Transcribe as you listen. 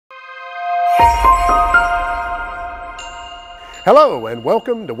Hello and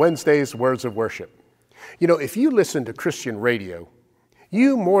welcome to Wednesday's Words of Worship. You know, if you listen to Christian radio,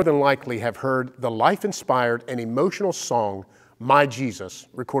 you more than likely have heard the life-inspired and emotional song, My Jesus,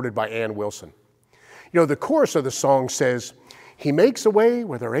 recorded by Ann Wilson. You know, the chorus of the song says, "He makes a way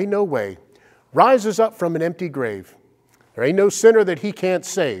where there ain't no way, rises up from an empty grave. There ain't no sinner that he can't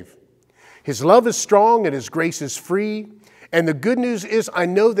save. His love is strong and his grace is free. And the good news is I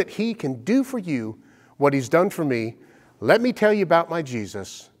know that he can do for you what he's done for me. Let me tell you about my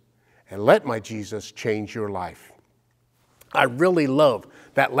Jesus, and let my Jesus change your life." I really love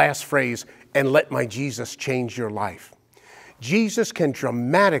that last phrase, "and let my Jesus change your life." Jesus can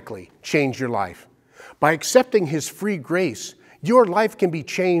dramatically change your life. By accepting his free grace, your life can be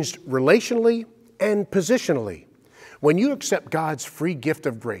changed relationally and positionally. When you accept God's free gift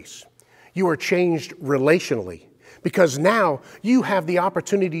of grace, you are changed relationally, because now you have the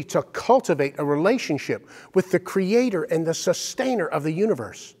opportunity to cultivate a relationship with the creator and the sustainer of the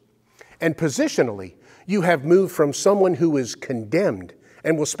universe. And positionally, you have moved from someone who is condemned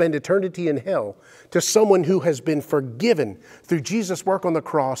and will spend eternity in hell to someone who has been forgiven through Jesus' work on the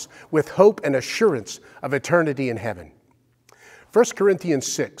cross with hope and assurance of eternity in heaven. 1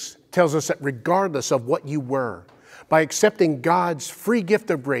 Corinthians 6 tells us that regardless of what you were, by accepting God's free gift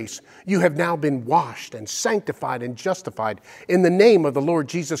of grace, you have now been washed and sanctified and justified in the name of the Lord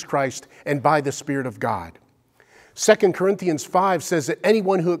Jesus Christ and by the Spirit of God. 2 Corinthians 5 says that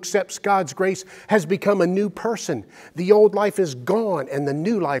anyone who accepts God's grace has become a new person. The old life is gone and the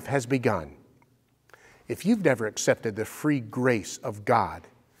new life has begun. If you've never accepted the free grace of God,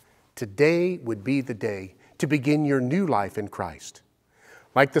 today would be the day to begin your new life in Christ.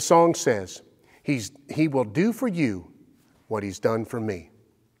 Like the song says, He will do for you what he's done for me.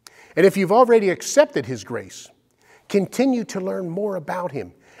 And if you've already accepted his grace, continue to learn more about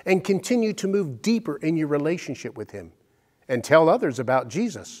him and continue to move deeper in your relationship with him and tell others about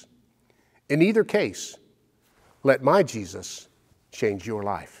Jesus. In either case, let my Jesus change your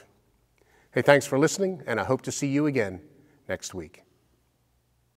life. Hey, thanks for listening, and I hope to see you again next week.